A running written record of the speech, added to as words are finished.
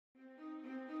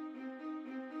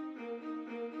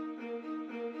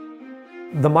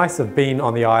The mice have been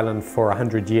on the island for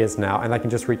 100 years now, and they can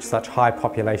just reach such high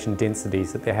population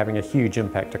densities that they're having a huge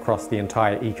impact across the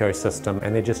entire ecosystem,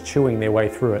 and they're just chewing their way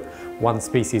through it, one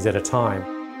species at a time.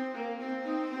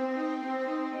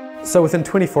 So within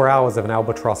 24 hours of an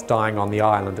albatross dying on the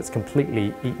island, it's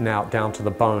completely eaten out down to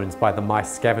the bones by the mice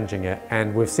scavenging it,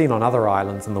 and we've seen on other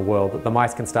islands in the world that the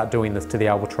mice can start doing this to the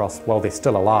albatross while they're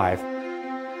still alive.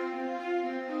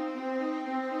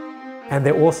 And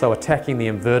they're also attacking the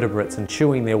invertebrates and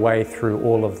chewing their way through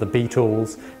all of the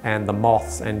beetles and the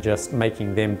moths and just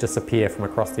making them disappear from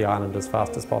across the island as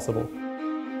fast as possible.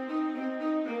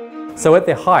 So at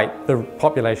their height, the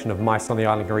population of mice on the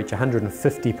island can reach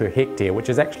 150 per hectare, which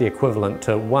is actually equivalent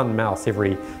to one mouse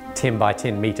every 10 by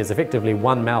 10 meters, effectively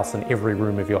one mouse in every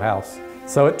room of your house.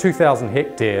 So at 2,000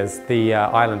 hectares, the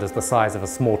island is the size of a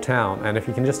small town, and if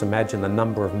you can just imagine the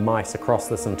number of mice across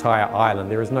this entire island,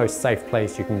 there is no safe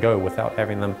place you can go without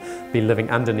having them be living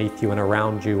underneath you and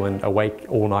around you and awake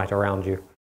all night around you.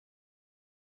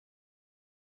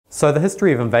 So the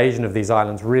history of invasion of these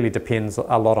islands really depends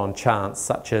a lot on chance,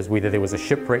 such as whether there was a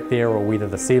shipwreck there or whether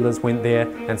the sealers went there,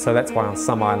 and so that's why on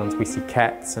some islands we see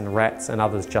cats and rats and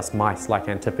others just mice, like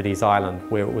Antipodes Island,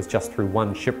 where it was just through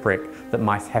one shipwreck that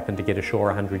mice happened to get ashore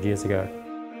 100 years ago.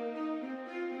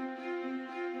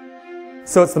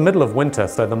 So it's the middle of winter,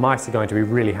 so the mice are going to be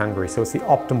really hungry, so it's the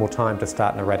optimal time to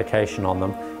start an eradication on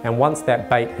them. And once that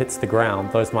bait hits the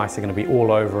ground, those mice are going to be all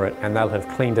over it, and they'll have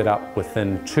cleaned it up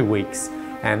within 2 weeks.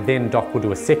 And then Doc will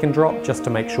do a second drop just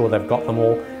to make sure they've got them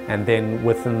all, and then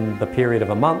within the period of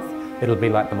a month, it'll be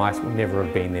like the mice will never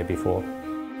have been there before.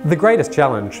 The greatest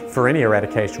challenge for any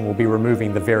eradication will be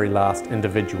removing the very last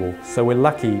individual. So we're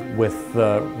lucky with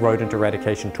the rodent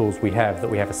eradication tools we have that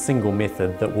we have a single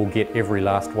method that will get every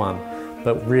last one.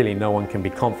 But really no one can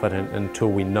be confident until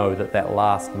we know that that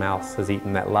last mouse has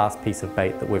eaten that last piece of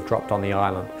bait that we've dropped on the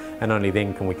island, and only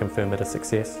then can we confirm it a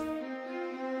success.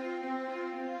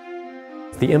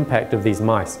 The impact of these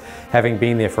mice, having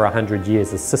been there for 100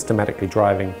 years, is systematically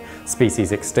driving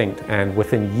species extinct, and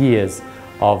within years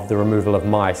of the removal of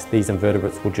mice, these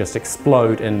invertebrates will just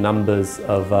explode in numbers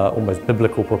of almost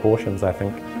biblical proportions, I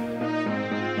think.